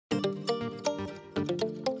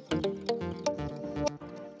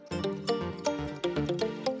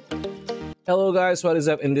Hello guys, what is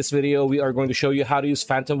up? In this video, we are going to show you how to use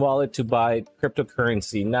Phantom Wallet to buy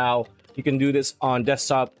cryptocurrency. Now, you can do this on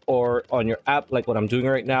desktop or on your app like what I'm doing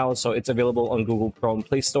right now. So it's available on Google Chrome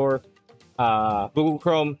Play Store, Google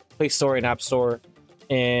Chrome Play Store and App Store.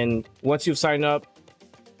 And once you've signed up,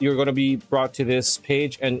 you're going to be brought to this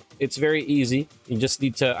page and it's very easy. You just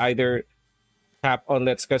need to either tap on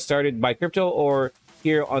Let's Get Started, Buy Crypto, or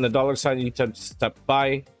here on the dollar sign, you need to tap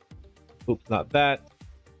Buy. Oops, not that.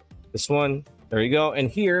 This one, there you go. And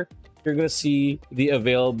here you're going to see the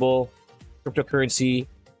available cryptocurrency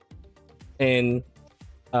in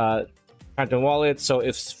Phantom Wallet. So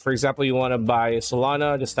if, for example, you want to buy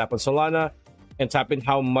Solana, just tap on Solana and tap in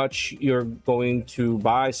how much you're going to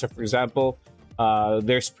buy. So for example,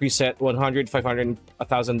 there's preset 100, 500,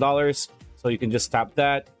 $1,000. So you can just tap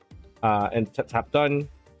that and tap done.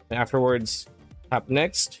 And afterwards, tap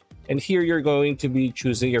next. And here you're going to be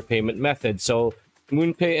choosing your payment method. So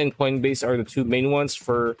MoonPay and Coinbase are the two main ones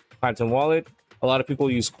for Phantom Wallet. A lot of people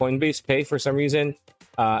use Coinbase Pay for some reason,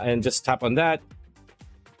 and just tap on that.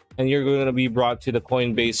 And you're going to be brought to the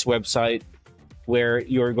Coinbase website where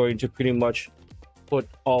you're going to pretty much put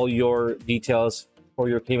all your details for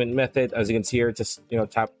your payment method. As you can see here, just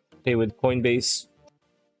tap Pay with Coinbase,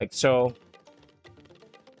 like so.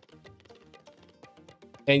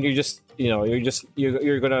 And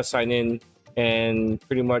you're gonna sign in and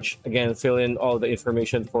pretty much again fill in all the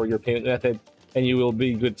information for your payment method, and you will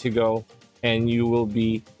be good to go, and you will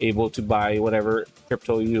be able to buy whatever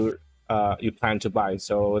crypto you plan to buy.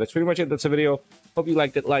 So that's pretty much it. That's the video. Hope you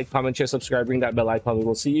liked it. Like, comment, share, subscribe, ring that bell icon. We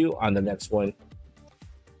will see you on the next one.